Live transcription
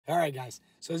All right, guys.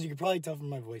 So as you can probably tell from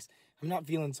my voice, I'm not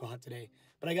feeling so hot today.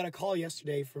 But I got a call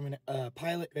yesterday from a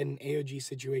pilot in an AOG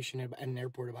situation at an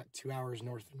airport about 2 hours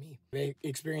north of me. They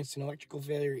experienced an electrical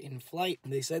failure in flight.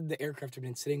 They said the aircraft had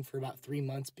been sitting for about 3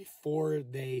 months before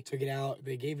they took it out.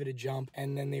 They gave it a jump,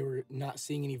 and then they were not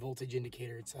seeing any voltage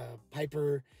indicator. It's a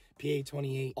Piper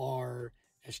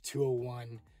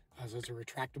PA-28R-201. So it's a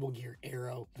retractable gear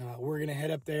Aero. We're gonna head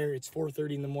up there. It's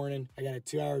 4:30 in the morning. I got a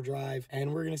 2-hour drive,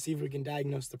 and we're gonna see if we can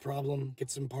diagnose the problem,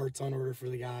 get some parts on order for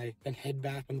the guy, then head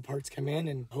back when the parts come in,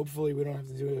 and hopefully we don't have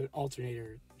to do an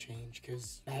alternator change,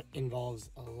 because that involves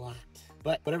a lot.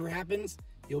 But whatever happens,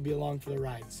 you'll be along for the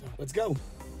ride, so let's go.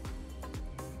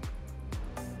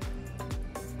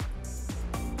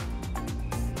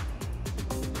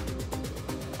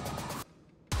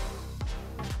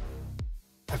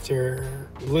 After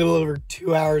a little over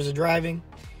 2 hours of driving,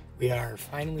 we are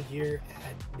finally here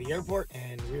at the airport,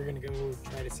 and we're gonna go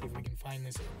try to see if we can find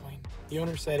this airplane. The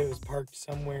owner said it was parked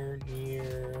somewhere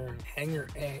near Hangar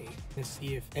A, to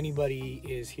see if anybody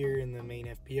is here in the main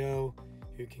FBO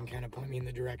who can kind of point me in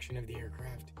the direction of the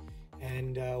aircraft.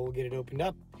 And we'll get it opened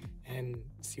up and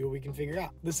see what we can figure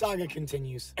out. The saga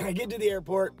continues. I get to the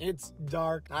airport, it's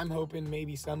dark. I'm hoping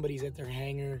maybe somebody's at their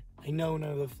hangar. I know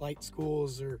none of the flight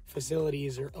schools or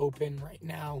facilities are open right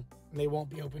now. They won't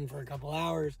be open for a couple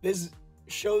hours. This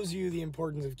shows you the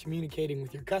importance of communicating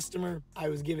with your customer. I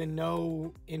was given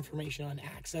no information on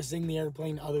accessing the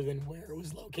airplane other than where it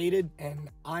was located, and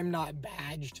I'm not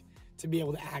badged to be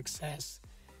able to access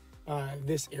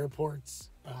this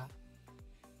airport's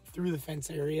through the fence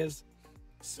areas.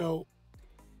 So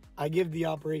I give the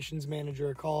operations manager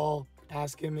a call,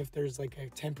 ask him if there's like a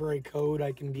temporary code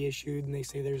I can be issued, and they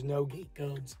say there's no gate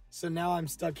codes. So now I'm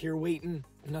stuck here waiting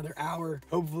another hour.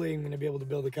 Hopefully I'm gonna be able to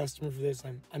build a customer for this.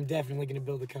 I'm definitely gonna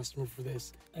build a customer for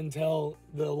this until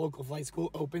the local flight school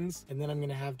opens, and then I'm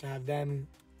gonna have to have them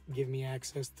give me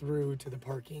access through to the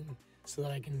parking so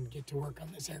that I can get to work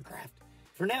on this aircraft.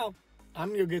 For now,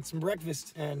 I'm gonna go get some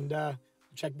breakfast and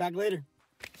check back later.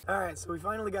 All right, so we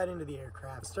finally got into the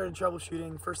aircraft. Started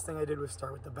troubleshooting. First thing I did was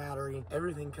start with the battery.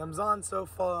 Everything comes on so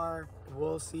far.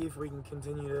 We'll see if we can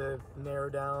continue to narrow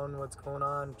down what's going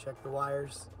on, check the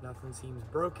wires. Nothing seems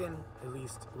broken, at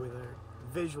least with a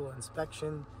visual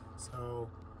inspection, so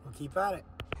we'll keep at it.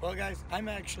 Well, guys, I'm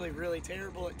actually really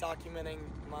terrible at documenting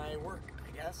my work,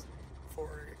 I guess,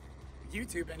 for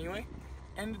YouTube anyway.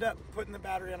 Ended up putting the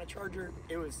battery on a charger.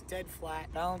 It was dead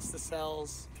flat, balanced the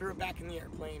cells, threw it back in the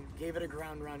airplane, gave it a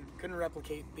ground run. Couldn't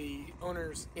replicate the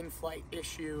owner's in-flight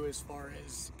issue as far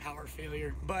as power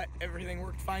failure, but everything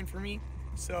worked fine for me.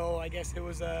 So I guess it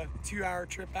was a 2-hour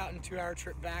trip out and 2-hour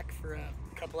trip back for a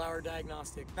couple-hour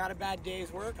diagnostic. Not a bad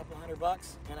day's work,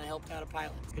 $200, and I helped out a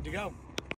pilot. It's good to go.